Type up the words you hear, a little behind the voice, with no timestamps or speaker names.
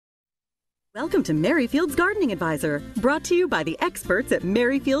Welcome to Merryfield's Gardening Advisor, brought to you by the experts at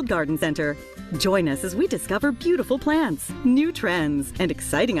Merryfield Garden Center. Join us as we discover beautiful plants, new trends, and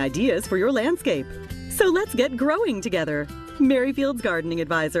exciting ideas for your landscape. So let's get growing together. Merryfield's Gardening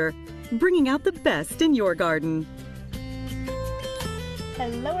Advisor, bringing out the best in your garden.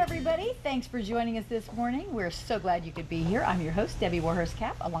 Hello everybody, thanks for joining us this morning. We're so glad you could be here. I'm your host, Debbie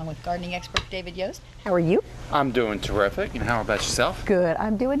Warhurst-Kapp, along with gardening expert David Yost. How are you? I'm doing terrific, and how about yourself? Good,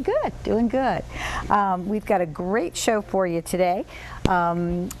 I'm doing good, we've got a great show for you today.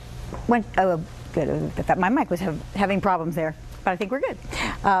 Good, my mic was having problems there, but I think we're good.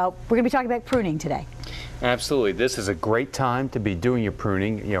 We're going to be talking about pruning today. Absolutely. This is a great time to be doing your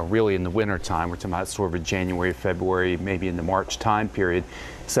pruning, really in the winter time. We're talking about sort of a January, February, maybe in the March time period.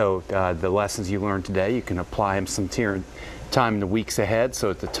 So the lessons you learned today, you can apply them some time in the weeks ahead so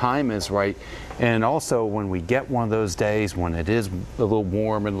that the time is right. And also when we get one of those days when it is a little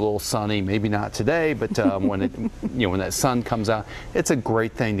warm and a little sunny, maybe not today, but when it, when that sun comes out, it's a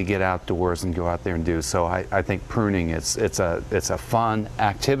great thing to get outdoors and go out there and do. So I think pruning it's a fun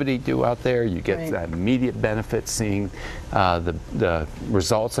activity to do out there. You get that immediate benefit seeing the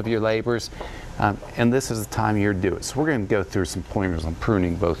results of your labors. And this is the time of year to do it. So we're going to go through some pointers on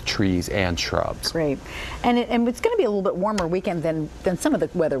pruning both trees and shrubs. Great. And it's going to be a little bit warmer weekend than some of the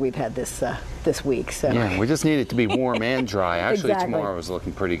weather we've had this week. So. Yeah, we just need it to be warm and dry. Actually, Exactly. Tomorrow is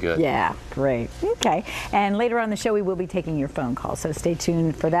looking pretty good. Yeah, great. Okay. And later on in the show, we will be taking your phone calls, so stay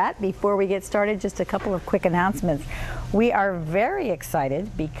tuned for that. Before we get started, just a couple of quick announcements. We are very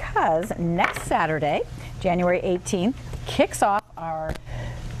excited because next Saturday, January 18th, kicks off our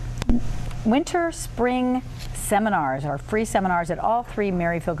winter spring seminars, our free seminars at all three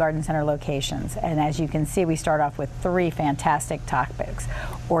Merryfield Garden Center locations. And as you can see, we start off with three fantastic topics: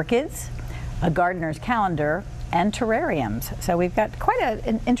 orchids, a gardener's calendar, and terrariums. So we've got quite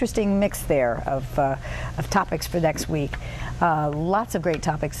an interesting mix there of topics for next week. Lots of great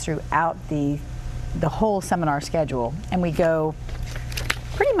topics throughout the whole seminar schedule, and we go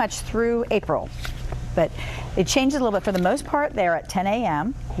pretty much through April. But it changes a little bit. For the most part, they're at 10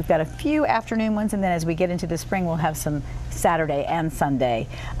 a.m. We've got a few afternoon ones, and then as we get into the spring, we'll have some Saturday and Sunday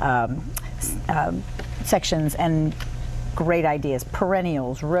sections and great ideas.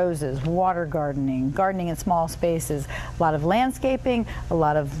 Perennials, roses, water gardening, gardening in small spaces, a lot of landscaping, a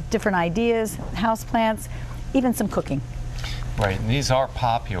lot of different ideas, houseplants, even some cooking. Right, and these are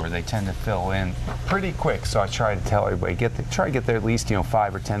popular. They tend to fill in pretty quick, so I try to tell everybody try to get there at least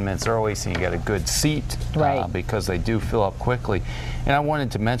 5 or 10 minutes early so you get a good seat, because they do fill up quickly. And I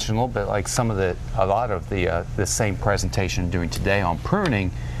wanted to mention a little bit, like a lot of the same presentation doing today on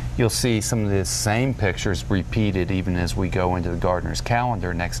pruning. You'll see some of the same pictures repeated even as we go into the gardener's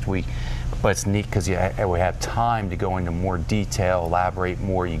calendar next week. But it's neat because we have time to go into more detail, elaborate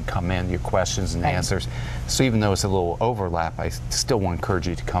more. You can come in, your questions and answers. So even though it's a little overlap, I still want to encourage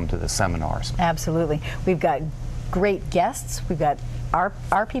you to come to the seminars. Absolutely. We've got great guests. We've got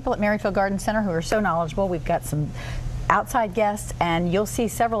our people at Merryfield Garden Center who are so knowledgeable. We've got some outside guests, and you'll see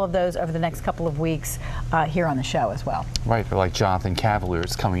several of those over the next couple of weeks here on the show as well. Right, like Jonathan Cavalier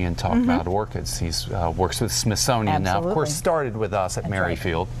is coming in talking about orchids. He works with Smithsonian now. Of course, started with us at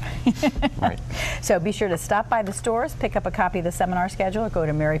Merryfield. Right. So be sure to stop by the stores, pick up a copy of the seminar schedule, or go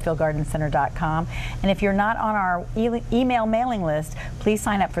to merryfieldgardencenter.com. And if you're not on our email mailing list, please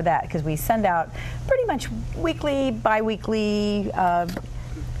sign up for that, because we send out pretty much weekly, bi-weekly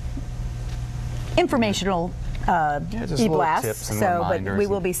informational e-blasts, but we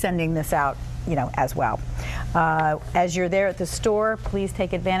will be sending this out, as well. As you're there at the store, please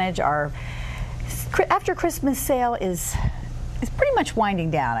take advantage. Our after Christmas sale is pretty much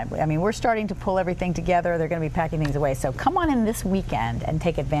winding down. I mean, we're starting to pull everything together. They're going to be packing things away. So come on in this weekend and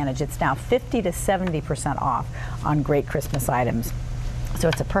take advantage. It's now 50 to 70% off on great Christmas items. So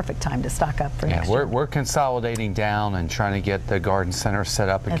it's a perfect time to stock up for next year. We're consolidating down and trying to get the garden center set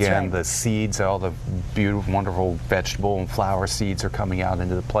up again. That's right. The seeds, all the beautiful, wonderful vegetable and flower seeds are coming out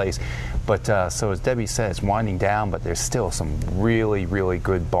into the place. But so as Debbie said, it's winding down, but there's still some really, really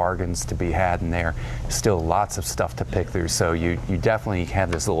good bargains to be had in there. Still lots of stuff to pick through. So you definitely have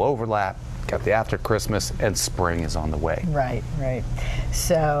this little overlap. Got the after Christmas, and spring is on the way. Right, right.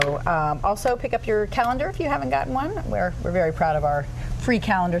 So also pick up your calendar if you haven't gotten one. We're very proud of our free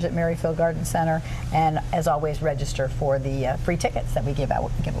calendars at Merryfield Garden Center, and as always, register for the free tickets that we give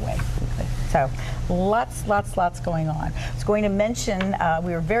away. So lots going on. I was going to mention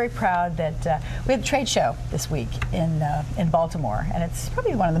we were very proud that we had a trade show this week in Baltimore, and it's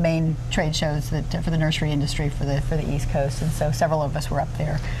probably one of the main trade shows that for the nursery industry for the East Coast, and so several of us were up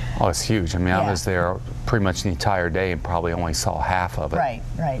there. Oh, it's huge. I mean, I was there pretty much the entire day and probably only saw half of it. Right.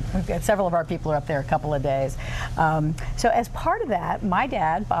 We've got several of our people are up there a couple of days. So as part of that, my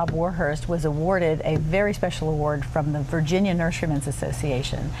dad, Bob Warhurst, was awarded a very special award from the Virginia Nurserymen's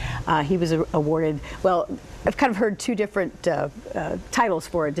Association. He was awarded, well, I've kind of heard two different titles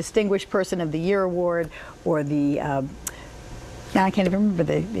for it: Distinguished Person of the Year Award, or the now I can't even remember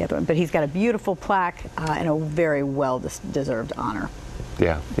the other one, but he's got a beautiful plaque and a very well-deserved honor.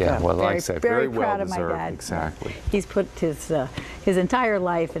 Yeah. Well, like I said, very proud well of my deserved. dad. Exactly. He's put his entire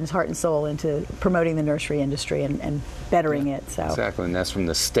life and his heart and soul into promoting the nursery industry and bettering it. So exactly, and that's from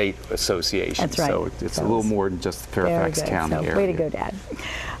the state association. That's right. So it's a little more than just the Fairfax County area. Way to go, Dad.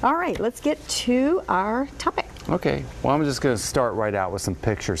 All right, let's get to our topic. Okay. Well, I'm just going to start right out with some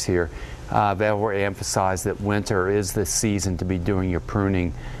pictures here. That will emphasize that winter is the season to be doing your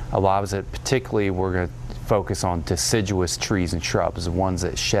pruning. A lot of it, particularly, we're going to focus on deciduous trees and shrubs, the ones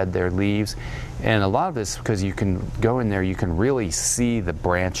that shed their leaves. And a lot of this, because you can go in there, you can really see the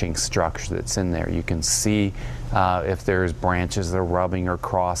branching structure that's in there. You can see if there's branches that are rubbing or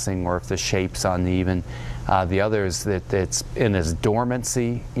crossing, or if the shape's uneven. The other is that it's in its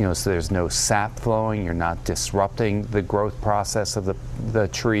dormancy, so there's no sap flowing. You're not disrupting the growth process of the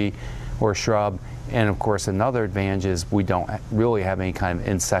tree or shrub. And of course, another advantage is we don't really have any kind of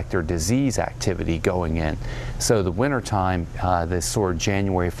insect or disease activity going in. So the winter time, this sort of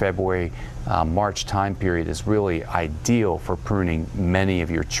January, February, March time period is really ideal for pruning many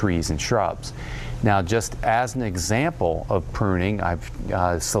of your trees and shrubs. Now, just as an example of pruning, I've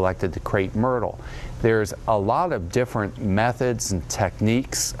selected the crepe myrtle. There's a lot of different methods and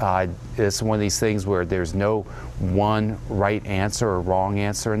techniques. It's one of these things where there's no one right answer or wrong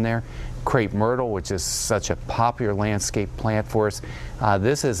answer in there. Crepe myrtle, which is such a popular landscape plant for us.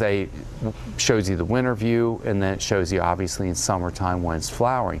 This is shows you the winter view, and then it shows you obviously in summertime when it's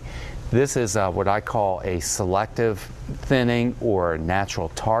flowering. This is what I call a selective thinning or natural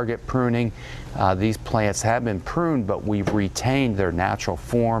target pruning. These plants have been pruned, but we've retained their natural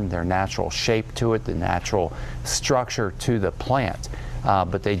form, their natural shape to it, the natural structure to the plant.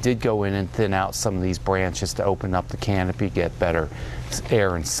 But they did go in and thin out some of these branches to open up the canopy, get better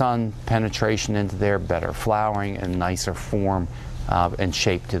air and sun penetration into there, better flowering, and nicer form and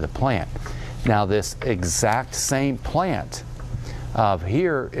shape to the plant. Now, this exact same plant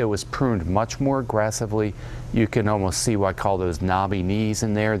here, it was pruned much more aggressively. You can almost see what I call those knobby knees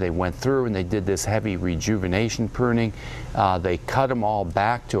in there. They went through and they did this heavy rejuvenation pruning. They cut them all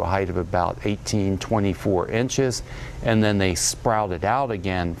back to a height of about 18, 24 inches, and then they sprouted out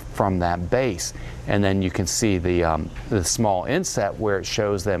again from that base. And then you can see the small inset where it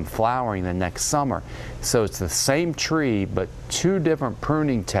shows them flowering the next summer. So it's the same tree, but two different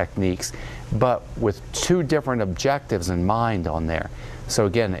pruning techniques, but with two different objectives in mind on there. So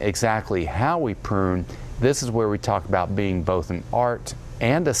again, exactly how we prune, this is where we talk about being both an art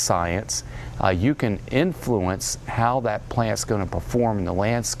and a science. You can influence how that plant's going to perform in the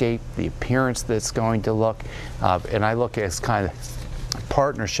landscape, the appearance that's going to look, and I look at it as kind of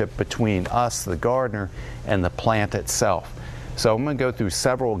partnership between us, the gardener, and the plant itself. So I'm going to go through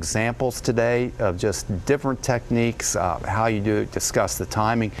several examples today of just different techniques, how you do it, discuss the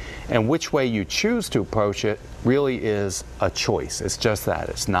timing, and which way you choose to approach it really is a choice. It's just that.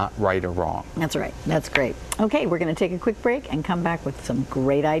 It's not right or wrong. That's right. That's great. Okay, we're going to take a quick break and come back with some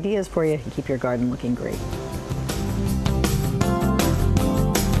great ideas for you to keep your garden looking great.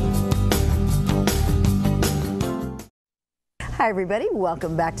 Hi everybody,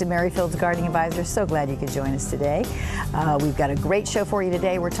 welcome back to Merrifield's Gardening Advisor. So glad you could join us today. We've got a great show for you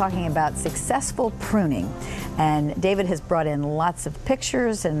today. We're talking about successful pruning. And David has brought in lots of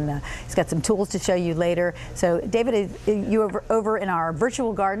pictures, and he's got some tools to show you later. So David, you over in our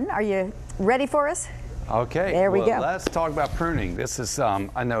virtual garden. Are you ready for us? Okay, there we go. Let's talk about pruning. This is,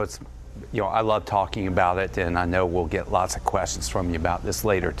 I know it's, I love talking about it, and I know we'll get lots of questions from you about this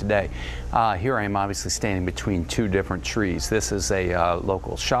later today. Here I am obviously standing between two different trees. This is a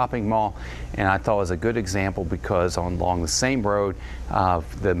local shopping mall, and I thought it was a good example because along the same road,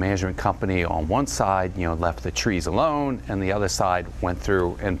 the management company on one side, left the trees alone, and the other side went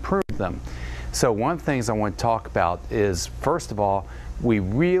through and pruned them. So one of the things I want to talk about is, first of all, we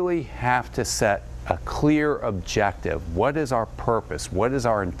really have to set a clear objective. What is our purpose? What is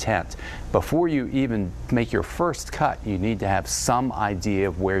our intent? Before you even make your first cut, you need to have some idea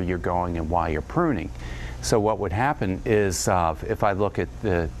of where you're going and why you're pruning. So what would happen is if I look at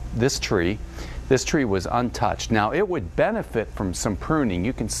this tree was untouched. Now it would benefit from some pruning.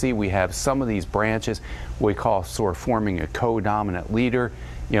 You can see we have some of these branches we call sort of forming a co-dominant leader.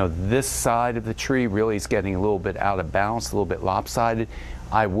 You know, this side of the tree really is getting a little bit out of balance, a little bit lopsided.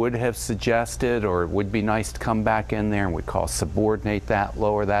 I would have suggested, or it would be nice to come back in there and we call subordinate that,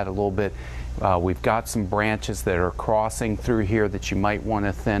 lower that a little bit. We've got some branches that are crossing through here that you might want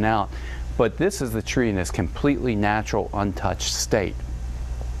to thin out. But this is the tree in its completely natural, untouched state.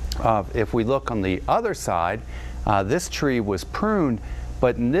 If we look on the other side, this tree was pruned,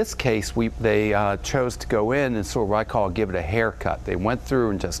 but in this case they chose to go in and sort of what I call give it a haircut. They went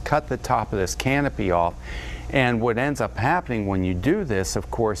through and just cut the top of this canopy off. And what ends up happening when you do this, of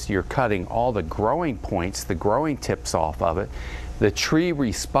course, you're cutting all the growing points, the growing tips off of it. The tree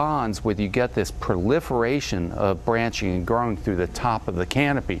responds with you get this proliferation of branching and growing through the top of the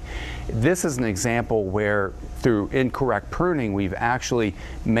canopy. This is an example where through incorrect pruning we've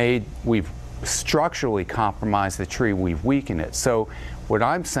structurally compromised the tree, we've weakened it. So what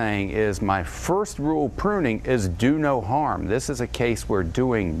I'm saying is my first rule of pruning is do no harm. This is a case where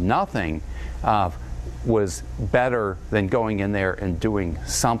doing nothing was better than going in there and doing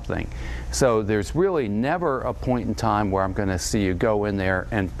something. So there's really never a point in time where I'm going to see you go in there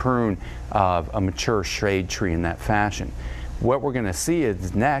and prune a mature shade tree in that fashion. What we're going to see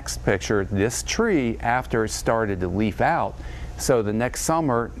is next picture, this tree after it started to leaf out. So the next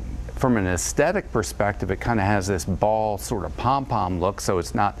summer, from an aesthetic perspective, it kind of has this ball sort of pom-pom look, so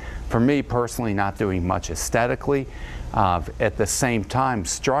it's not, for me personally, not doing much aesthetically. At the same time,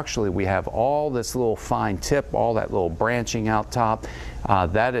 structurally, we have all this little fine tip, all that little branching out top.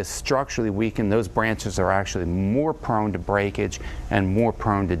 That is structurally weakened. Those branches are actually more prone to breakage and more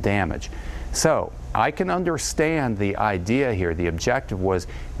prone to damage. So I can understand the idea here. The objective was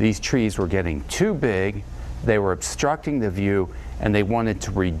these trees were getting too big, they were obstructing the view, and they wanted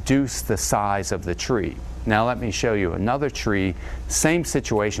to reduce the size of the tree. Now let me show you another tree, same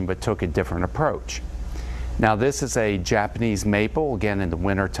situation but took a different approach. Now this is a Japanese maple, again in the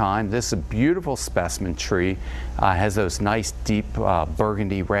winter time. This is a beautiful specimen tree, has those nice deep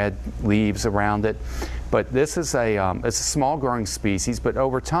burgundy red leaves around it. But this is it's a small growing species, but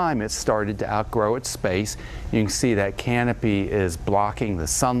over time it's started to outgrow its space. You can see that canopy is blocking the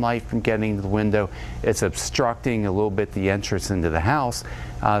sunlight from getting to the window. It's obstructing a little bit the entrance into the house.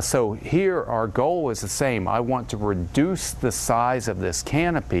 So here our goal is the same. I want to reduce the size of this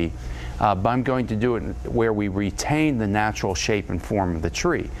canopy, but I'm going to do it where we retain the natural shape and form of the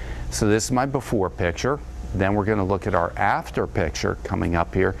tree. So this is my before picture. Then we're going to look at our after picture coming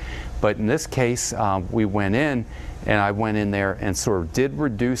up here. But in this case, we went in and I went in there and sort of did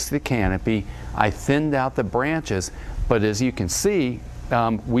reduce the canopy. I thinned out the branches, but as you can see,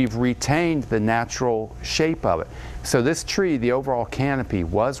 we've retained the natural shape of it. So this tree, the overall canopy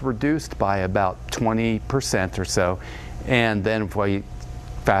was reduced by about 20% or so. And then if we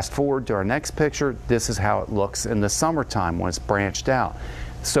fast forward to our next picture, this is how it looks in the summertime when it's branched out.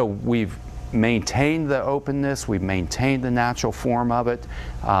 So we've maintained the openness, we've maintained the natural form of it,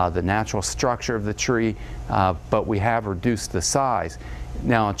 the natural structure of the tree, but we have reduced the size.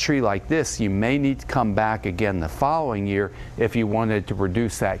 Now a tree like this, you may need to come back again the following year. If you wanted to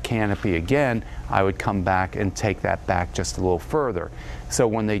reduce that canopy again, I would come back and take that back just a little further. So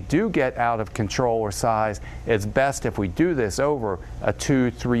when they do get out of control or size, it's best if we do this over a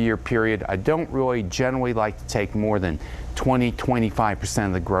 2-3 year period. I don't really generally like to take more than 20-25%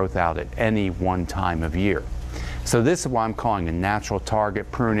 of the growth out at any one time of year. So this is what I'm calling a natural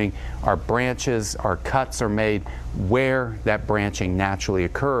target pruning. Our branches, our cuts are made where that branching naturally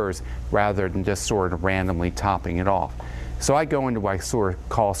occurs rather than just sort of randomly topping it off. So I go into what I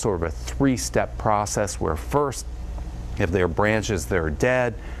call a three-step process where first, if there are branches that are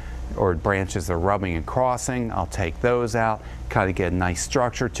dead or branches that are rubbing and crossing, I'll take those out, kind of get a nice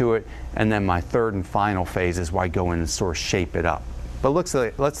structure to it, and then my third and final phase is where I go in and sort of shape it up. But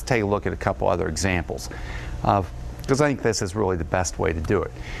let's take a look at a couple other examples, because I think this is really the best way to do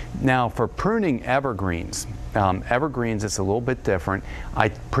it. Now for pruning evergreens, evergreens is a little bit different. I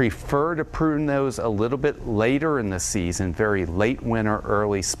prefer to prune those a little bit later in the season, very late winter,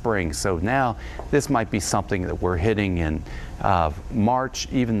 early spring. So now this might be something that we're hitting in March,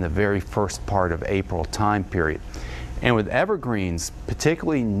 even the very first part of April time period. And with evergreens,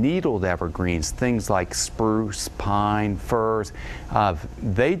 particularly needled evergreens, things like spruce, pine, firs,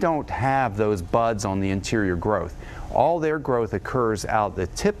 they don't have those buds on the interior growth. All their growth occurs out the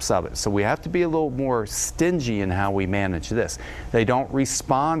tips of it, so we have to be a little more stingy in how we manage this. They don't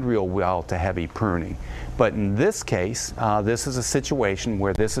respond real well to heavy pruning. But in this case, this is a situation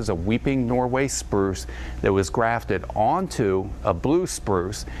where this is a weeping Norway spruce that was grafted onto a blue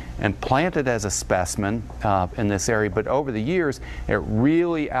spruce and planted as a specimen in this area. But over the years, it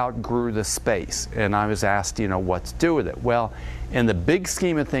really outgrew the space. And I was asked, you know, what to do with it. Well, in the big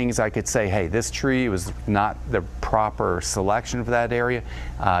scheme of things, I could say, hey, this tree was not the proper selection for that area.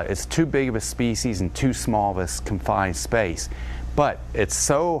 It's too big of a species and too small of a confined space. But it's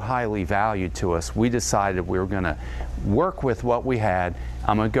so highly valued to us, we decided we were going to work with what we had.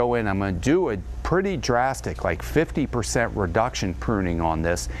 I'm going to go in, I'm going to do a pretty drastic, like 50% reduction pruning on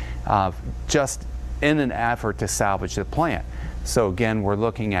this, just in an effort to salvage the plant. So again, we're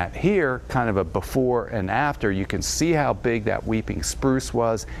looking at here kind of a before and after. You can see how big that weeping spruce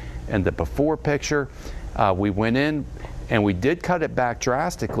was in the before picture. We went in and we did cut it back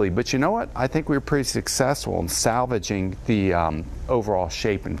drastically, but you know what? I think we were pretty successful in salvaging the overall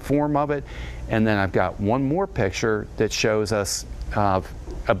shape and form of it. And then I've got one more picture that shows us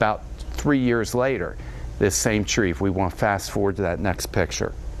about 3 years later, this same tree, if we want to fast forward to that next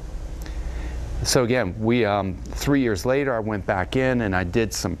picture. So again, 3 years later, I went back in and I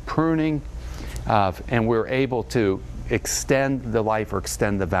did some pruning, and we were able to extend the life or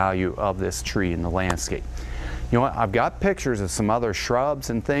extend the value of this tree in the landscape. You know what, I've got pictures of some other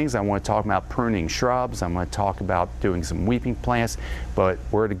shrubs and things. I want to talk about pruning shrubs. I'm going to talk about doing some weeping plants, but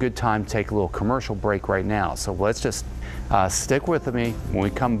we're at a good time to take a little commercial break right now. So let's just stick with me. When we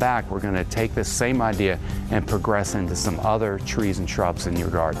come back, we're going to take this same idea and progress into some other trees and shrubs in your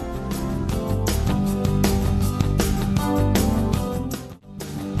garden.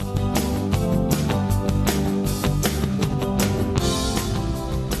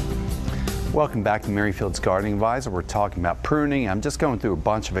 Welcome back to Merrifield's Gardening Advisor. We're talking about pruning. I'm just going through a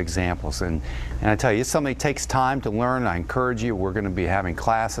bunch of examples, and I tell you, it's something that takes time to learn. I encourage you. We're going to be having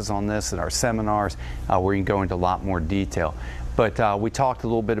classes on this at our seminars where you can go into a lot more detail. But we talked a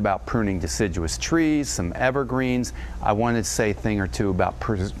little bit about pruning deciduous trees, some evergreens. I wanted to say a thing or two about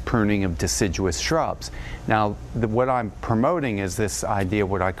pruning of deciduous shrubs. Now, what I'm promoting is this idea,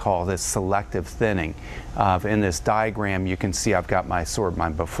 what I call this selective thinning. In this diagram, you can see I've got my my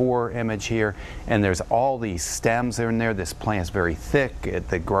before image here, and there's all these stems in there. This plant is very thick.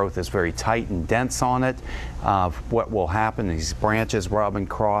 The growth is very tight and dense on it. What will happen, these branches rub and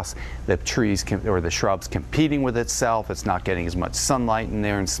cross, the trees or the shrubs competing with itself. It's not getting as much sunlight in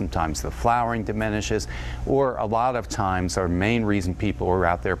there, and sometimes the flowering diminishes. Or a lot of times, our main reason people are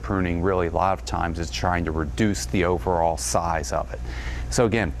out there pruning really a lot of times is trying to reduce the overall size of it. So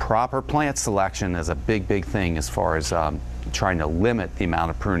again, proper plant selection is a big thing as far as trying to limit the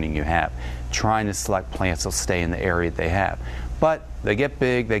amount of pruning you have. Trying to select plants that will stay in the area they have. But they get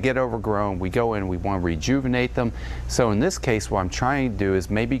big, they get overgrown, we go in, we want to rejuvenate them. So in this case, what I'm trying to do is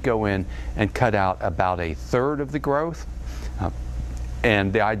maybe go in and cut out about 1/3 of the growth.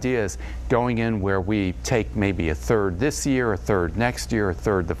 And the idea is going in where we take maybe 1/3 this year, 1/3 next year,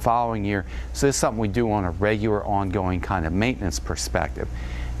 1/3 the following year. So this is something we do on a regular, ongoing kind of maintenance perspective.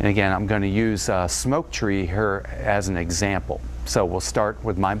 And again, I'm going to use smoke tree here as an example. So we'll start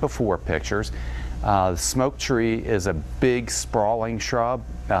with my before pictures. The smoke tree is a big sprawling shrub.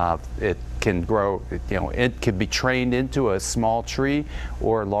 It can grow, you know, it could be trained into a small tree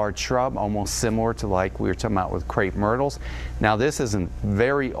or a large shrub, almost similar to like we were talking about with crepe myrtles. Now this is a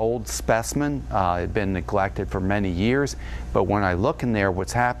very old specimen. It had been neglected for many years, but when I look in there,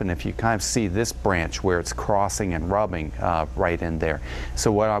 what's happened, if you kind of see this branch where it's crossing and rubbing right in there.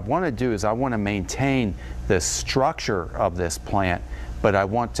 So what I want to do is I want to maintain the structure of this plant, but I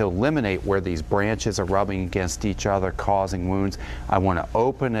want to eliminate where these branches are rubbing against each other, causing wounds. I want to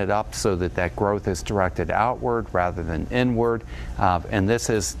open it up so that that growth is directed outward rather than inward. And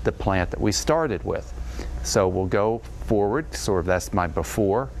this is the plant that we started with. So we'll go forward, sort of that's my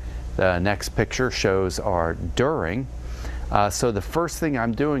before. The next picture shows our during. So the first thing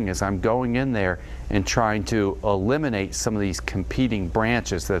I'm doing is I'm going in there and trying to eliminate some of these competing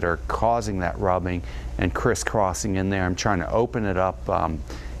branches that are causing that rubbing and crisscrossing in there. I'm trying to open it up,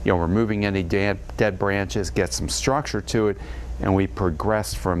 you know, removing any dead branches, get some structure to it, and we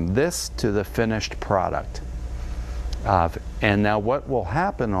progress from this to the finished product. And now what will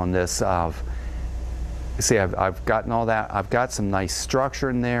happen on this, see, I've gotten all that. I've got some nice structure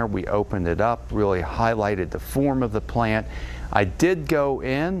in there. We opened it up, really highlighted the form of the plant. I did go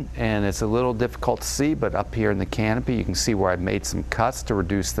in, and it's a little difficult to see, but up here in the canopy, you can see where I've made some cuts to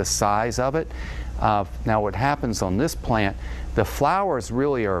reduce the size of it. Now what happens on this plant, the flowers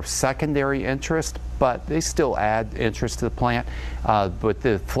really are of secondary interest, but they still add interest to the plant. But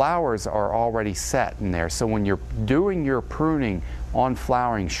the flowers are already set in there. So when you're doing your pruning on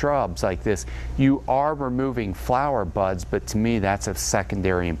flowering shrubs like this, you are removing flower buds, but to me that's of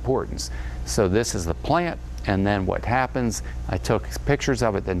secondary importance. So this is the plant, and then what happens, I took pictures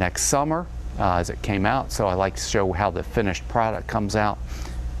of it the next summer as it came out, so I like to show how the finished product comes out.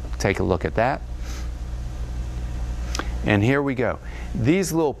 Take a look at that. And here we go.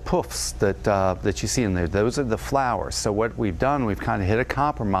 These little poofs that you see in there, those are the flowers. So what we've done, we've kind of hit a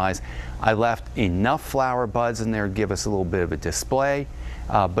compromise. I left enough flower buds in there to give us a little bit of a display,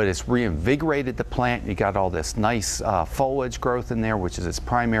 but it's reinvigorated the plant. You got all this nice foliage growth in there, which is its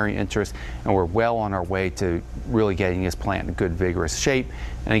primary interest, and we're well on our way to really getting this plant in good, vigorous shape.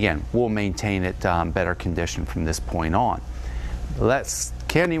 And again, we'll maintain it better condition from this point on.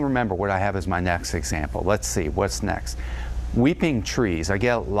 Can't even remember what I have as my next example. Let's see, what's next? Weeping trees. I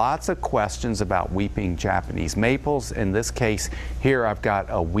get lots of questions about weeping Japanese maples. In this case, here I've got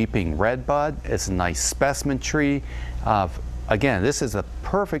a weeping redbud. It's a nice specimen tree. Again, this is a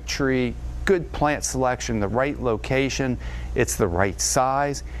perfect tree, good plant selection, the right location, it's the right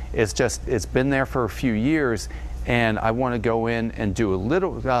size. It's been there for a few years, and I want to go in and do a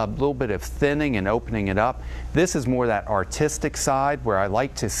little bit of thinning and opening it up. This is more that artistic side where I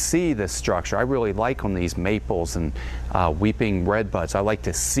like to see the structure. I really like on these maples and weeping redbuds, I like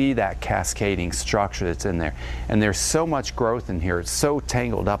to see that cascading structure that's in there. And there's so much growth in here, it's so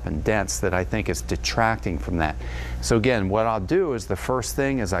tangled up and dense that I think it's detracting from that. So again, what I'll do is the first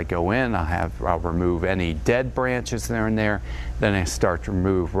thing is I go in, I'll remove any dead branches that are in there, then I start to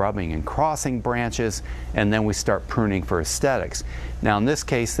remove rubbing and crossing branches, and then we start pruning for aesthetics. Now in this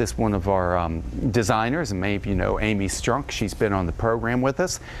case, this one of our designers, and maybe you know Amy Strunk, she's been on the program with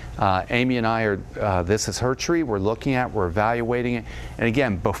us. Amy and I are, this is her tree, we're looking at, we're evaluating it. And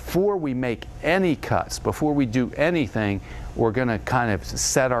again, before we make any cuts, before we do anything, we're going to kind of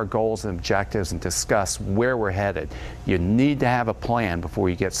set our goals and objectives and discuss where we're headed. You need to have a plan before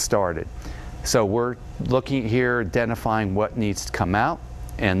you get started. So we're looking here, identifying what needs to come out,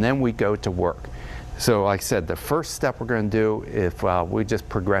 and then we go to work. So like I said, the first step we're going to do, if we just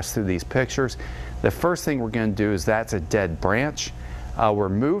progress through these pictures, the first thing we're going to do is that's a dead branch. We're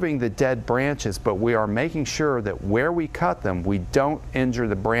moving the dead branches, but we are making sure that where we cut them, we don't injure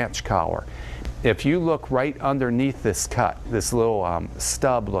the branch collar. If you look right underneath this cut, this little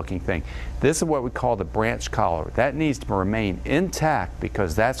stub looking thing, this is what we call the branch collar. That needs to remain intact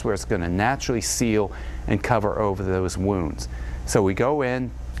because that's where it's going to naturally seal and cover over those wounds. So we go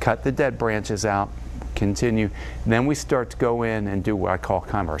in, cut the dead branches out, continue, then we start to go in and do what I call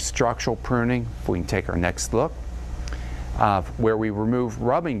kind of our structural pruning, if we can take our next look, where we remove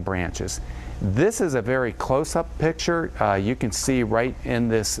rubbing branches. This is a very close-up picture. You can see right in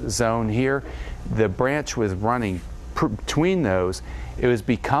this zone here, the branch was running between those. It was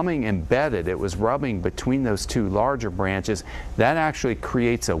becoming embedded. It was rubbing between those two larger branches. That actually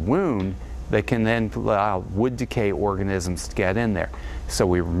creates a wound that can then allow wood decay organisms to get in there. So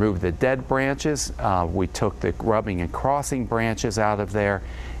we removed the dead branches. We took the rubbing and crossing branches out of there.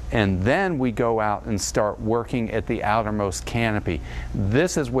 And then we go out and start working at the outermost canopy.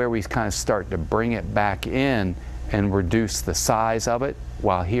 This is where we kind of start to bring it back in and reduce the size of it,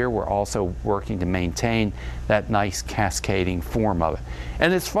 while here we're also working to maintain that nice cascading form of it.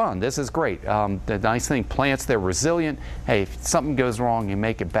 And it's fun. This is great. The nice thing, plants, they're resilient. Hey, if something goes wrong, you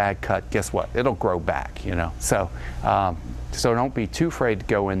make a bad cut, guess what? It'll grow back, you know. So don't be too afraid to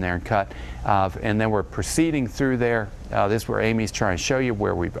go in there and cut. And then we're proceeding through there. This is where Amy's trying to show you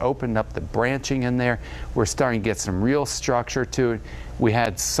where we've opened up the branching in there. We're starting to get some real structure to it. We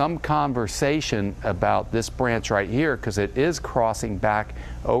had some conversation about this branch right here because it is crossing back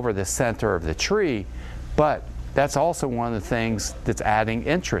over the center of the tree, but that's also one of the things that's adding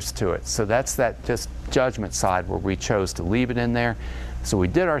interest to it. So that's that just judgment side where we chose to leave it in there. So we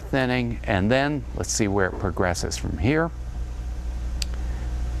did our thinning, and then let's see where it progresses from here.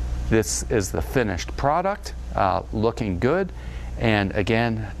 This is the finished product, looking good. And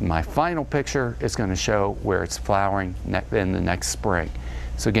again, my final picture is going to show where it's flowering in the next spring.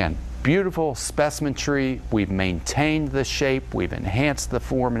 So again, beautiful specimen tree. We've maintained the shape. We've enhanced the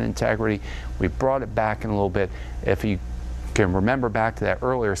form and integrity. We've brought it back in a little bit. If you can remember back to that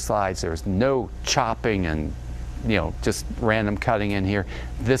earlier slides, there's no chopping and just random cutting in here.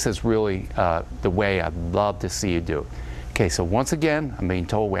 This is really the way I'd love to see you do it. Okay, so once again, I'm being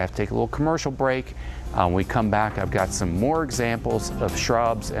told we have to take a little commercial break. When we come back, I've got some more examples of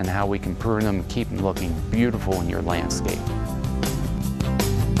shrubs and how we can prune them and keep them looking beautiful in your landscape.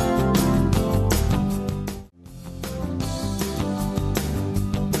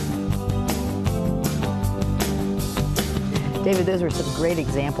 David, those were some great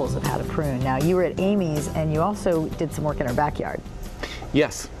examples of how to prune. Now, you were at Amy's, and you also did some work in our backyard.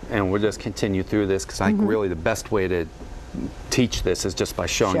 Yes, and we'll just continue through this because I think really the best way to teach this is just by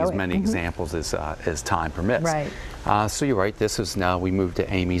showing as many examples as time permits. Right. So you're right, this is now we move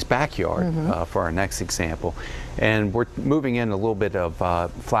to Amy's backyard for our next example. And we're moving in a little bit of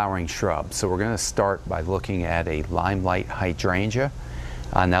flowering shrubs. So we're going to start by looking at a limelight hydrangea.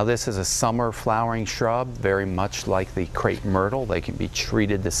 Now this is a summer flowering shrub, very much like the crepe myrtle. They can be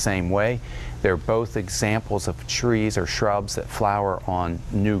treated the same way. They're both examples of trees or shrubs that flower on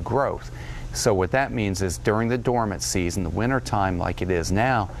new growth. So what that means is during the dormant season, the winter time like it is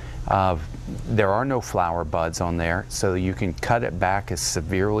now, there are no flower buds on there, so you can cut it back as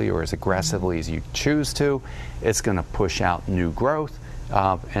severely or as aggressively as you choose to. It's going to push out new growth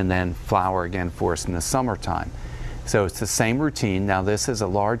and then flower again for us in the summertime. So it's the same routine. Now this is a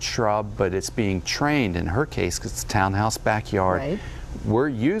large shrub, but it's being trained, in her case, because it's a townhouse backyard. Right. We're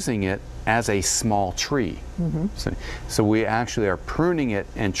using it as a small tree. So we actually are pruning it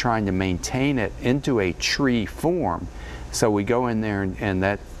and trying to maintain it into a tree form. So we go in there and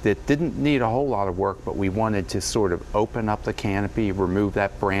that didn't need a whole lot of work, but we wanted to sort of open up the canopy, remove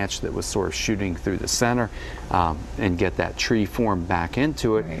that branch that was sort of shooting through the center, and get that tree form back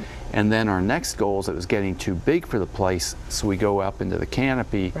into it. Right. And then our next goal is it was getting too big for the place, so we go up into the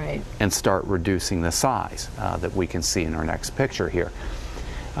canopy and start reducing the size that we can see in our next picture here.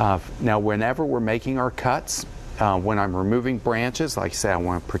 Now whenever we're making our cuts, when I'm removing branches, like I said, I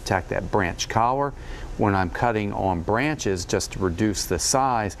want to protect that branch collar. When I'm cutting on branches just to reduce the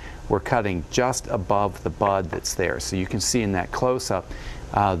size, we're cutting just above the bud that's there. So you can see in that close-up,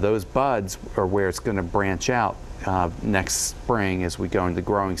 those buds are where it's going to branch out next spring as we go into the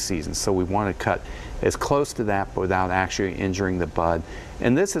growing season. So we want to cut as close to that but without actually injuring the bud.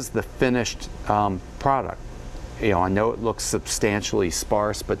 And this is the finished product. You know, I know it looks substantially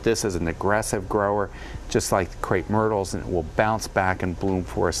sparse, but this is an aggressive grower, just like the crepe myrtles, and it will bounce back and bloom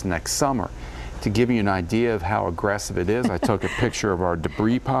for us next summer. To give you an idea of how aggressive it is, I took a picture of our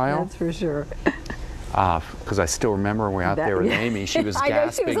debris pile. That's for sure. Because I still remember when we were out there with Amy, she was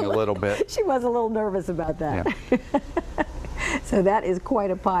gasping a little bit. She was a little nervous about that. Yeah. So that is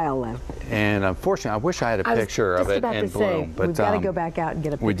quite a pile left. And unfortunately, I wish I had a picture of it in bloom. But we've got to go back out and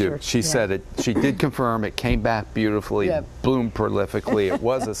get a picture. We do. She said it. She did confirm it came back beautifully, bloomed prolifically. It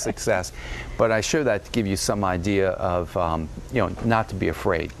was a success. But I show that to give you some idea of, you know, not to be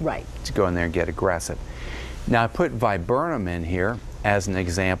afraid. Right. To go in there and get aggressive. Now I put viburnum in here as an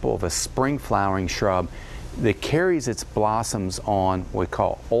example of a spring flowering shrub that carries its blossoms on what we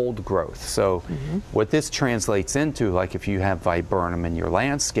call old growth. So what this translates into, like if you have viburnum in your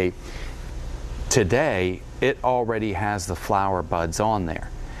landscape, today it already has the flower buds on there.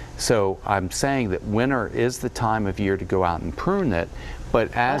 So I'm saying that winter is the time of year to go out and prune it,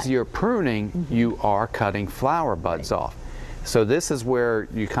 but as you're pruning, you are cutting flower buds off. So this is where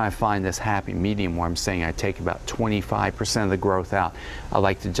you kind of find this happy medium where I'm saying I take about 25% of the growth out. I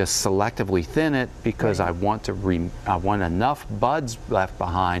like to just selectively thin it because I want enough buds left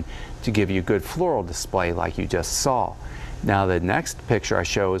behind to give you a good floral display like you just saw. Now the next picture I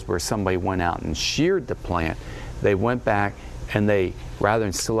show is where somebody went out and sheared the plant. They went back and they, rather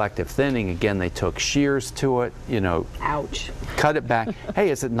than selective thinning, again, they took shears to it, you know. Ouch. Cut it back. Hey,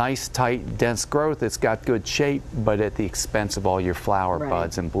 it's a nice, tight, dense growth. It's got good shape, but at the expense of all your flower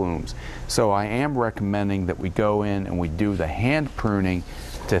buds and blooms. So I am recommending that we go in and we do the hand pruning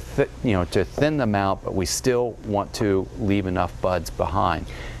to thin them out, but we still want to leave enough buds behind.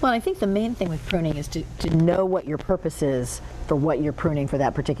 Well, I think the main thing with pruning is to know what your purpose is for what you're pruning for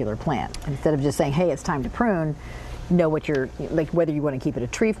that particular plant. Instead of just saying, hey, it's time to prune, know what you're, like whether you want to keep it a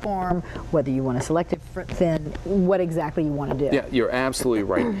tree form, whether you want to selective thin, what exactly you want to do. Yeah, you're absolutely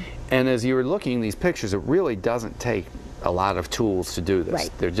right. And as you were looking at these pictures, it really doesn't take a lot of tools to do this.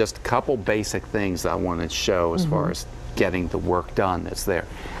 Right. They're just a couple basic things that I want to show as far as getting the work done that's there.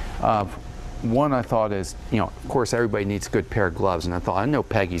 One I thought is, you know, of course everybody needs a good pair of gloves, and I thought, I know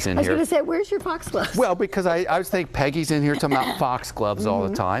Peggy's in here. I was going to say, where's your foxgloves? Well, because I was thinking Peggy's in here talking about foxgloves all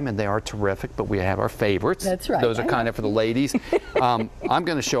the time, and they are terrific, but we have our favorites. That's right. Those are kind of for the ladies. I'm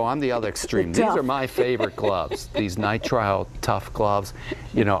going to show I'm the other extreme. These are my favorite gloves, these nitrile tough gloves.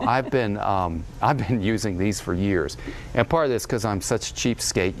 You know, I've been using these for years. And part of this because I'm such a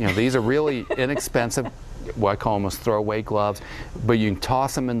cheapskate. You know, these are really inexpensive, what I call almost throwaway gloves, but you can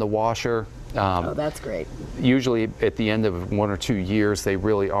toss them in the washer. Oh, that's great. Usually at the end of 1 or 2 years they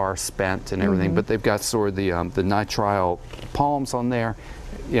really are spent and everything, but they've got sort of the nitrile palms on there,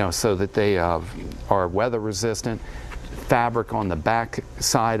 you know, so that they are weather resistant. fabric on the back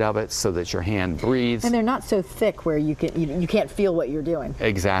side of it so that your hand breathes. And they're not so thick where you can't feel what you're doing.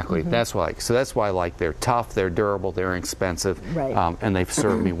 Exactly. That's why. So that's why I like. They're tough, they're durable, they're inexpensive, right. And they've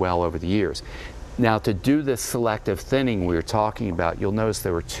served me well over the years. Now, to do this selective thinning we were talking about, you'll notice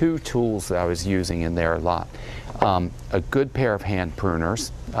there were two tools that I was using in there a lot. A good pair of hand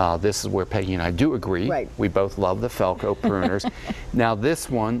pruners. This is where Peggy and I do agree. Right. We both love the Felco pruners. Now, this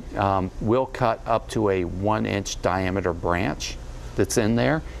one will cut up to a 1-inch diameter branch that's in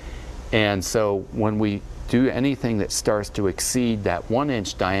there. And so when we do anything that starts to exceed that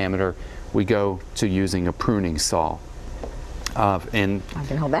 1-inch diameter, we go to using a pruning saw. And I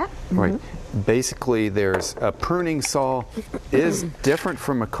can hold that. Right. Basically, there's a pruning saw is different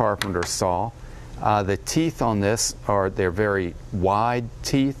from a carpenter saw. The teeth on this they're very wide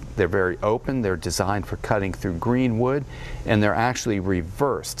teeth. They're very open. They're designed for cutting through green wood, and they're actually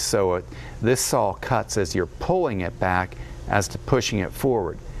reversed. So this saw cuts as you're pulling it back as to pushing it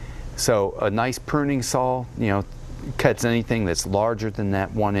forward. So a nice pruning saw, cuts anything that's larger than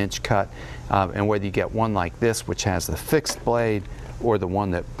that 1-inch cut. And whether you get one like this, which has the fixed blade, or the one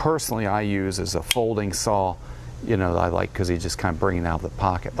that personally I use is a folding saw, I like because you just kind of bring it out of the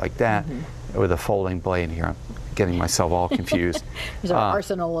pocket like that with a folding blade. Here I'm getting myself all confused. There's an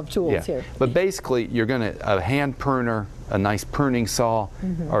arsenal of tools here. But basically, a hand pruner, a nice pruning saw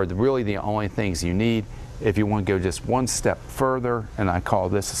are really the only things you need. If you want to go just one step further, and I call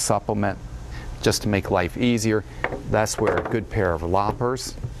this a supplement, just to make life easier, that's where a good pair of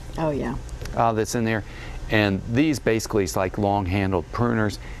loppers that's in there. And these basically is like long-handled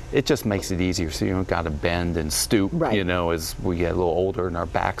pruners. It just makes it easier so you don't got to bend and stoop, as we get a little older and our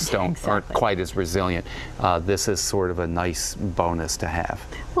backs aren't quite as resilient. This is sort of a nice bonus to have.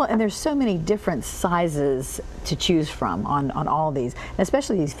 Well, and there's so many different sizes to choose from on all these,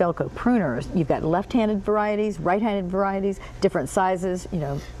 especially these Felco pruners. You've got left-handed varieties, right-handed varieties, different sizes,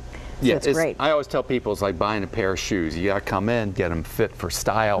 Yeah, it's great. I always tell people it's like buying a pair of shoes. You got to come in, get them fit for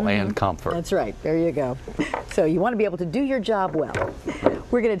style and comfort. That's right. There you go. So you want to be able to do your job well.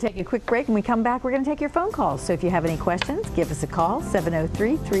 We're going to take a quick break. When we come back, we're going to take your phone calls. So if you have any questions, give us a call,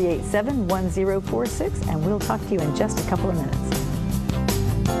 703-387-1046, and we'll talk to you in just a couple of minutes.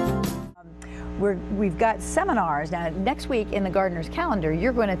 We've got seminars. Now, next week in the gardener's calendar,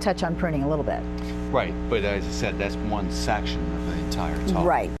 you're going to touch on pruning a little bit. Right, but as I said, that's one section of the entire talk.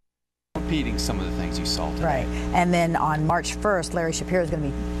 Right. Repeating some of the things you saw today. Right. And then on March 1st, Larry Shapiro is going to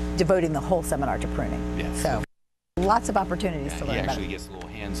be devoting the whole seminar to pruning. Yes. So lots of opportunities to learn about it. He actually gets a little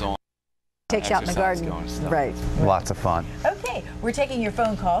hands-on. Takes you out in the garden. Right. Lots of fun. Okay, we're taking your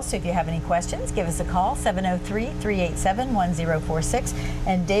phone calls, so if you have any questions, give us a call, 703-387-1046.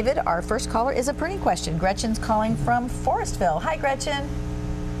 And David, our first caller, is a pruning question. Gretchen's calling from Forestville. Hi, Gretchen.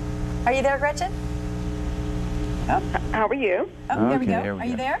 Are you there, Gretchen? Oh. How are you? Oh, there we go. Are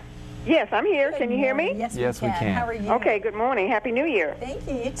you there? Yes, I'm here. Can you hear me? Yes, we can. How are you? Okay, good morning. Happy New Year. Thank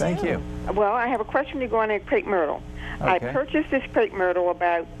you. You too. Thank you. Well, I have a question regarding crepe myrtle. I purchased this crepe myrtle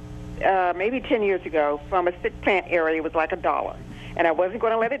about maybe 10 years ago from a stick plant area. It was like $1. And I wasn't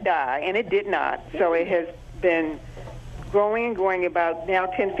going to let it die, and it did not. So it has been growing and growing about now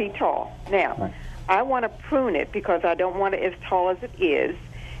 10 feet tall. Now, I want to prune it because I don't want it as tall as it is.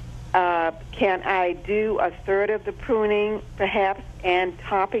 Can I do a third of the pruning, perhaps, and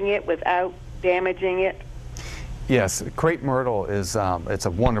topping it without damaging it? Yes, crepe myrtle is it's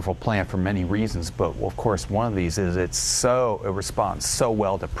a wonderful plant for many reasons, but of course one of these is it responds so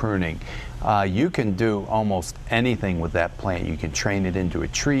well to pruning. You can do almost anything with that plant. You can train it into a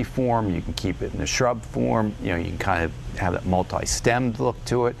tree form. You can keep it in a shrub form. You can kind of have that multi-stemmed look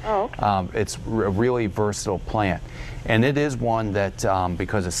to it. Oh, okay. It's a really versatile plant. And it is one that,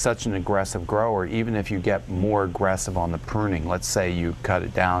 because it's such an aggressive grower, even if you get more aggressive on the pruning, let's say you cut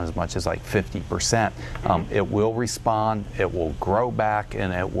it down as much as like 50%, it will respond, it will grow back,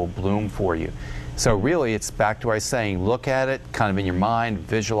 and it will bloom for you. So really, it's back to what I was saying, look at it kind of in your mind,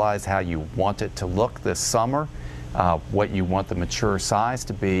 visualize how you want it to look this summer, what you want the mature size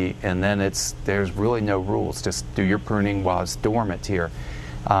to be, and then there's really no rules. Just do your pruning while it's dormant here.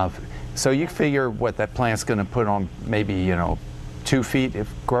 So you figure what that plant's going to put on maybe 2 feet of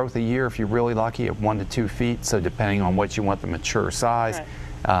growth a year if you're really lucky, at 1 to 2 feet. So depending on what you want the mature size,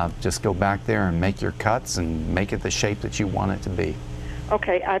 just go back there and make your cuts and make it the shape that you want it to be.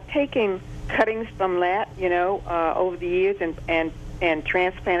 Okay, I've taken cuttings from that, over the years and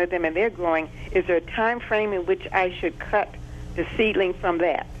transplanted them, and they're growing. Is there a time frame in which I should cut the seedling from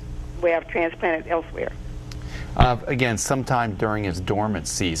that, where I've transplanted elsewhere? Again, sometime during its dormant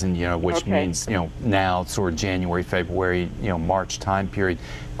season, which means, now sort of January, February, March time period.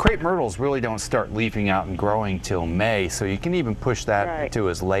 Crepe myrtles really don't start leafing out and growing till May, so you can even push that to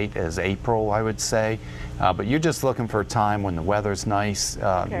as late as April, I would say. But you're just looking for a time when the weather's nice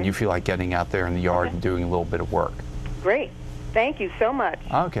and you feel like getting out there in the yard and doing a little bit of work. Great. Thank you so much.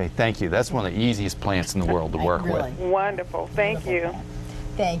 Okay, thank you. That's one of the easiest plants in the world to work with. Wonderful. Thank you.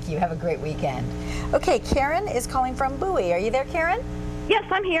 Thank you. Have a great weekend. Okay, Karen is calling from Bowie. Are you there, Karen? Yes,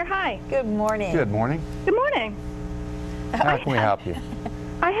 I'm here. Hi. Good morning. Good morning. Good morning. How can we help you?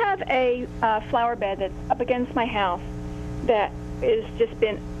 I have a flower bed that's up against my house that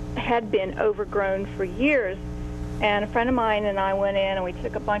had been overgrown for years. And a friend of mine and I went in and we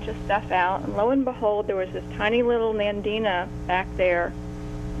took a bunch of stuff out, and lo and behold, there was this tiny little Nandina back there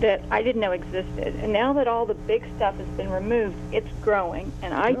that I didn't know existed. And now that all the big stuff has been removed, it's growing,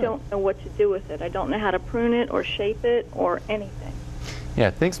 and I don't know what to do with it. I don't know how to prune it or shape it or anything. Yeah,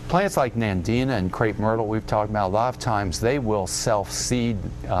 plants like Nandina and crepe myrtle we've talked about, a lot of times they will self-seed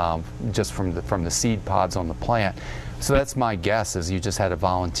just from the seed pods on the plant. So that's my guess, is you just had a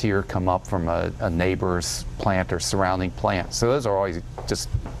volunteer come up from a neighbor's plant or surrounding plant. So those are always just,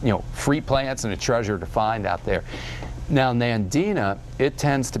 free plants and a treasure to find out there. Now, Nandina, it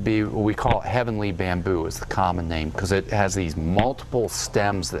tends to be what we call heavenly bamboo is the common name, because it has these multiple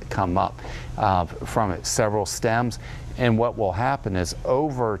stems that come up from it, several stems. And what will happen is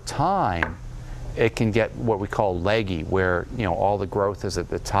over time, it can get what we call leggy, where all the growth is at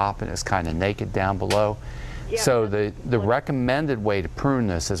the top and it's kind of naked down below. Yeah, so the recommended way to prune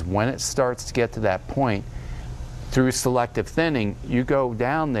this is when it starts to get to that point, through selective thinning, you go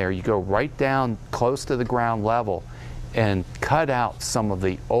down there, you go right down close to the ground level and cut out some of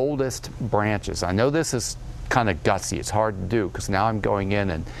the oldest branches. I know this is kind of gutsy, it's hard to do, because now I'm going in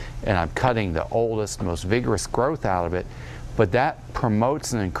and I'm cutting the oldest, most vigorous growth out of it, but that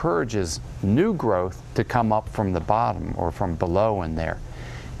promotes and encourages new growth to come up from the bottom or from below in there.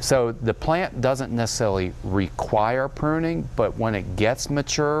 So the plant doesn't necessarily require pruning, but when it gets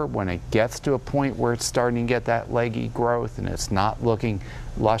mature, when it gets to a point where it's starting to get that leggy growth and it's not looking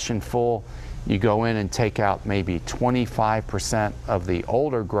lush and full, you go in and take out maybe 25% of the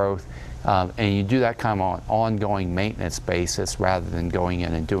older growth, and you do that kind of on an ongoing maintenance basis rather than going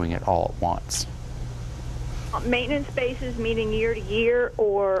in and doing it all at once. Maintenance basis meaning year to year,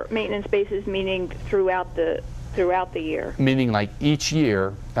 or maintenance basis meaning throughout the year? Meaning like each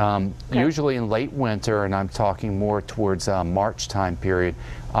year, usually in late winter, and I'm talking more towards March time period,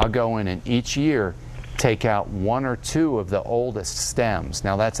 I'll go in and each year take out 1 or 2 of the oldest stems.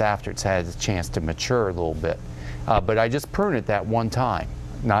 Now that's after it's had a chance to mature a little bit. But I just prune it that one time,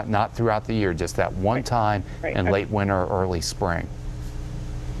 not throughout the year, just that one time in late winter or early spring.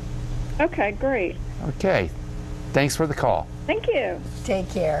 Okay, great. Okay, thanks for the call. Thank you. Take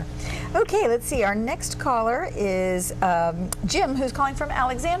care. Okay, let's see. Our next caller is Jim, who's calling from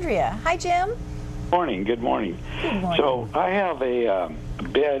Alexandria. Hi, Jim. Morning. Good morning. Good morning. So I have a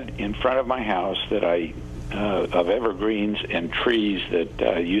bed in front of my house that of evergreens and trees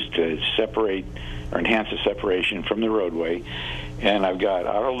that used to separate or enhance the separation from the roadway. And I've got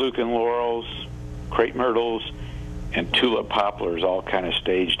Araucan laurels, crepe myrtles, and tulip poplars all kind of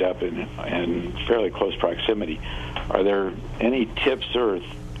staged up in fairly close proximity. Are there any tips or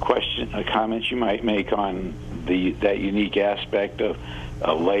comments you might make on that unique aspect of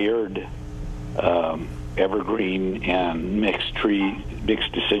a layered evergreen and mixed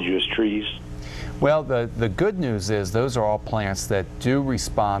deciduous trees? Well, the good news is those are all plants that do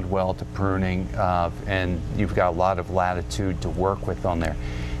respond well to pruning, and you've got a lot of latitude to work with on there.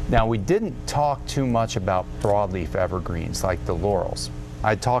 Now, we didn't talk too much about broadleaf evergreens like the laurels.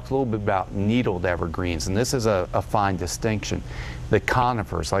 I talked a little bit about needled evergreens, and this is a fine distinction. The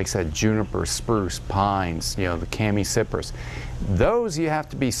conifers, like I said, juniper, spruce, pines, the chamaecyparis, those you have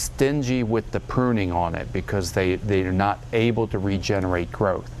to be stingy with the pruning on it because they are not able to regenerate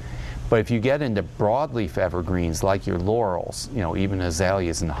growth. But if you get into broadleaf evergreens like your laurels, even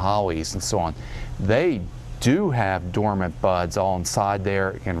azaleas and hollies and so on, they do have dormant buds all inside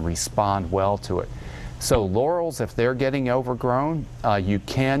there and respond well to it. So laurels, if they're getting overgrown, you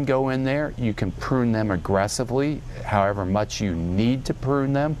can go in there, you can prune them aggressively, however much you need to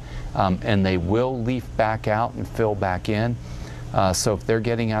prune them, and they will leaf back out and fill back in. So if they're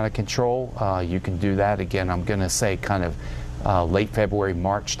getting out of control, you can do that. Again, I'm going to say kind of late February,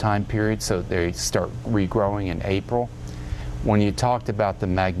 March time period, so they start regrowing in April. When you talked about the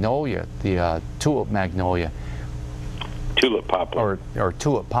magnolia, the tulip magnolia, tulip poplar, or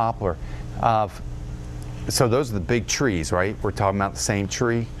tulip poplar, so those are the big trees, right? We're talking about the same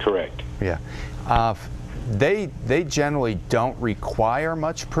tree? Correct. Yeah. They generally don't require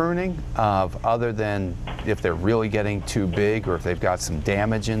much pruning, other than if they're really getting too big or if they've got some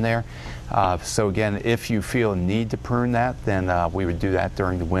damage in there. So again, if you feel a need to prune that, then we would do that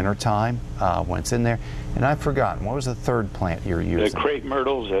during the winter time when it's in there. And I've forgotten, what was the third plant you're using? The crepe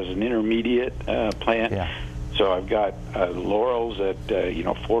myrtles as an intermediate plant. Yeah. So I've got laurels at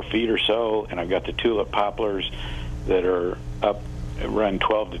 4 feet or so, and I've got the tulip poplars that are up, run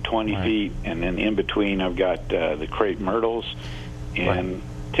 12 to 20 feet, and then in between I've got the crepe myrtles, and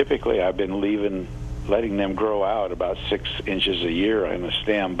typically I've been letting them grow out about 6 inches a year on the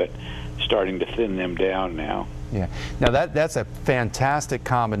stem, but starting to thin them down now. Yeah. Now that's a fantastic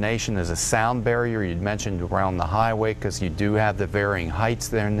combination as a sound barrier. You'd mentioned around the highway, because you do have the varying heights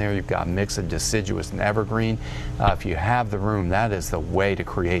there and there. You've got a mix of deciduous and evergreen. If you have the room, that is the way to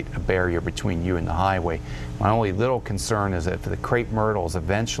create a barrier between you and the highway. My only little concern is that for the crepe myrtles,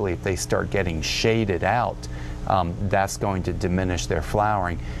 eventually if they start getting shaded out, that's going to diminish their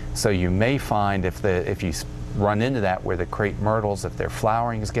flowering. So you may find if you run into that where the crepe myrtles, if their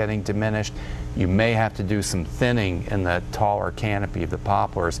flowering is getting diminished, you may have to do some thinning in the taller canopy of the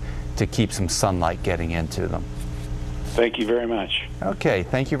poplars to keep some sunlight getting into them. Thank you very much. Okay,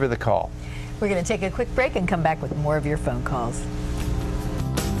 thank you for the call. We're going to take a quick break and come back with more of your phone calls.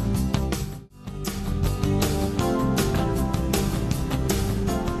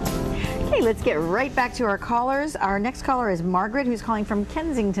 Okay, let's get right back to our callers. Our next caller is Margaret, who's calling from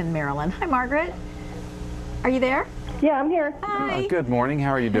Kensington, Maryland. Hi, Margaret. Are you there? Yeah, I'm here. Hi. Good morning. How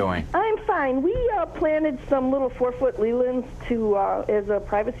are you doing? I'm fine. We planted some little 4-foot lelands as a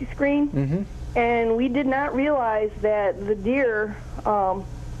privacy screen, and we did not realize that the deer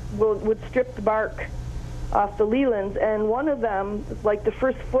would strip the bark off the lelands, and one of them, like the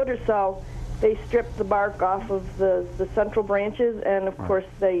first foot or so, they stripped the bark off of the central branches, and of course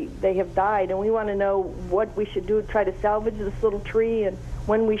they have died, and we want to know what we should do to try to salvage this little tree and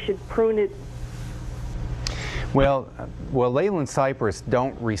when we should prune it. Well, Leyland cypress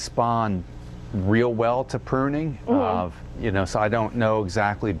don't respond real well to pruning. So I don't know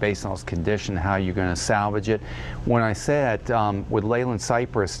exactly based on its condition how you're going to salvage it. When I said with Leyland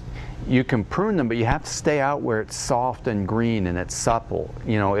cypress, you can prune them, but you have to stay out where it's soft and green and it's supple.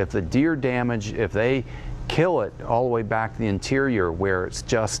 If the deer damage, if they kill it all the way back to the interior where it's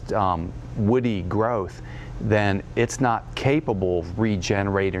just woody growth, then it's not capable of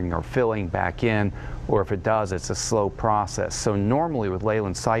regenerating or filling back in, or if it does, it's a slow process. So normally with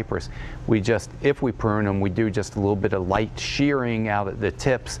Leyland cypress, if we prune them, we do just a little bit of light shearing out at the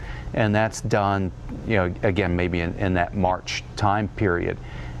tips, and that's done, again, maybe in that March time period.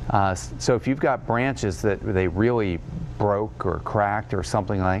 So if you've got branches that they really broke or cracked or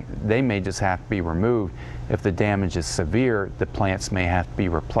something like, they may just have to be removed. If the damage is severe, the plants may have to be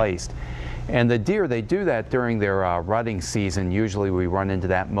replaced. And the deer, they do that during their rutting season. Usually we run into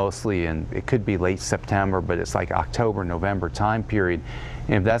that mostly, and it could be late September, but it's like October, November time period.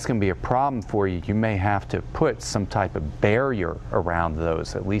 And if that's going to be a problem for you, you may have to put some type of barrier around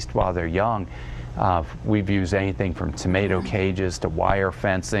those, at least while they're young. We've used anything from tomato cages to wire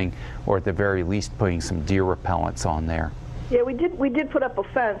fencing, or at the very least putting some deer repellents on there. Yeah, we did put up a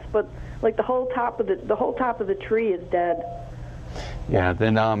fence, but like the whole top of the tree is dead. Yeah,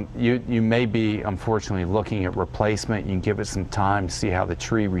 then you may be, unfortunately, looking at replacement. You can give it some time to see how the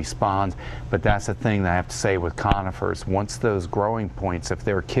tree responds, but that's the thing that I have to say with conifers. Once those growing points, if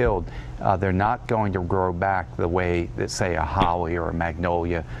they're killed, they're not going to grow back the way that, say, a holly or a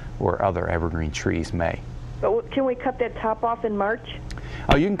magnolia or other evergreen trees may. But can we cut that top off in March?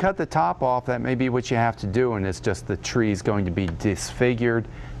 Oh, you can cut the top off. That may be what you have to do, and it's just the tree is going to be disfigured.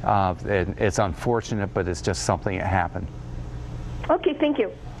 It's unfortunate, but it's just something that happened. Okay, thank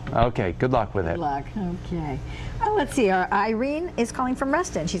you. Okay, good luck with it. Good luck. Okay. Well, let's see. Irene is calling from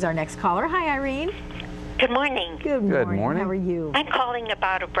Reston. She's our next caller. Hi, Irene. Good morning. Good morning. How are you? I'm calling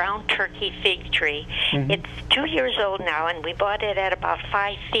about a brown turkey fig tree. It's 2 years old now, and we bought it at about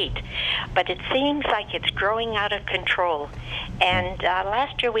 5 feet. But it seems like it's growing out of control. And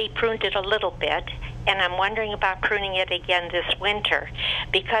last year we pruned it a little bit, and I'm wondering about pruning it again this winter,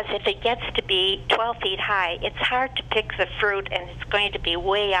 because if it gets to be 12 feet high, it's hard to pick the fruit, and it's going to be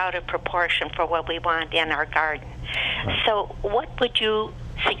way out of proportion for what we want in our garden. So what would you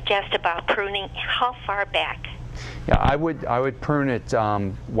suggest about pruning? How far back? Yeah, I would prune it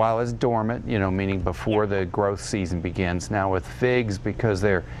while it's dormant, meaning before the growth season begins. Now with figs, because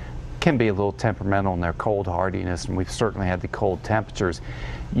they're can be a little temperamental in their cold hardiness, and we've certainly had the cold temperatures,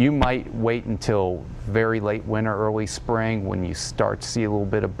 you might wait until very late winter, early spring, when you start to see a little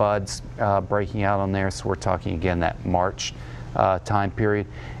bit of buds breaking out on there. So we're talking again that March time period,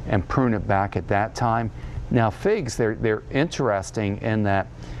 and prune it back at that time. Now figs, they're interesting in that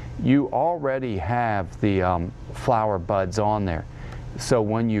you already have the flower buds on there. So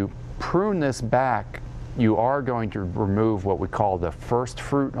when you prune this back, you are going to remove what we call the first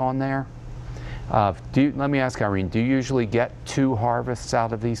fruit on there. Let me ask Irene, do you usually get 2 harvests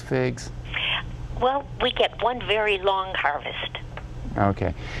out of these figs? Well, we get one very long harvest.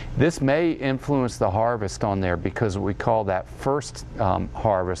 Okay. This may influence the harvest on there because we call that first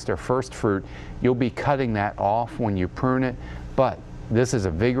harvest or first fruit. You'll be cutting that off when you prune it, but this is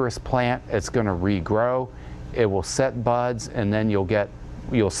a vigorous plant. It's going to regrow. It will set buds, and then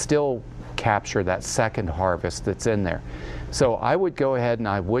you'll still capture that second harvest that's in there. So I would go ahead and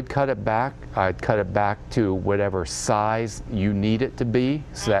I would cut it back. I'd cut it back to whatever size you need it to be,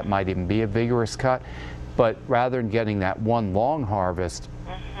 so that might even be a vigorous cut. But rather than getting that one long harvest,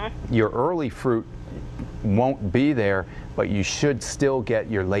 your early fruit won't be there, but you should still get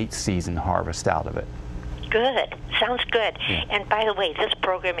your late season harvest out of it. Good. Sounds good. Yeah. And by the way, this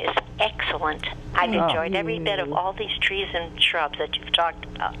program is excellent. I've enjoyed every bit of all these trees and shrubs that you've talked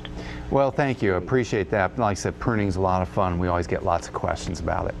about. Well, thank you. I appreciate that. Like I said, pruning's a lot of fun. We always get lots of questions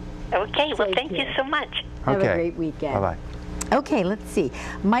about it. Okay. Well, thank you so much. Have a great weekend. Bye-bye. Okay, let's see.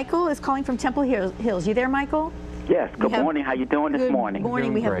 Michael is calling from Temple Hills. You there, Michael? Yes. Good morning. How you doing this morning? Good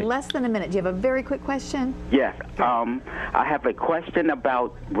morning. We have great. less than a minute. Do you have a very quick question? Yes. I have a question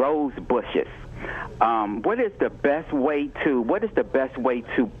about rose bushes. What is the best way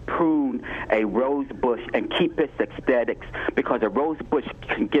to prune a rose bush and keep its aesthetics? Because a rose bush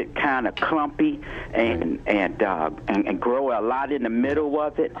can get kind of clumpy and grow a lot in the middle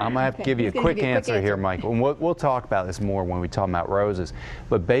of it. I'm gonna have to give you a quick answer here, Michael. And we'll talk about this more when we talk about roses.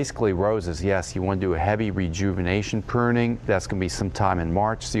 But basically, roses, yes, you want to do a heavy rejuvenation pruning. That's going to be sometime in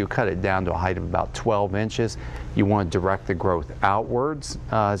March. So you cut it down to a height of about 12 inches. You want to direct the growth outwards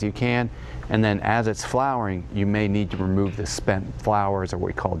as you can. And then as it's flowering, you may need to remove the spent flowers, or what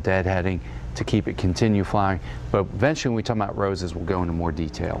we call deadheading, to keep it continue flowering. But eventually when we talk about roses, we'll go into more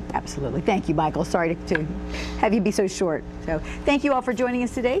detail. Absolutely. Thank you, Michael. Sorry to have you be so short. So thank you all for joining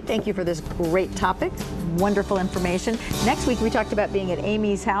us today. Thank you for this great topic. Wonderful information. Next week we talked about being at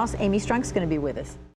Amy's house. Amy Strunk's going to be with us.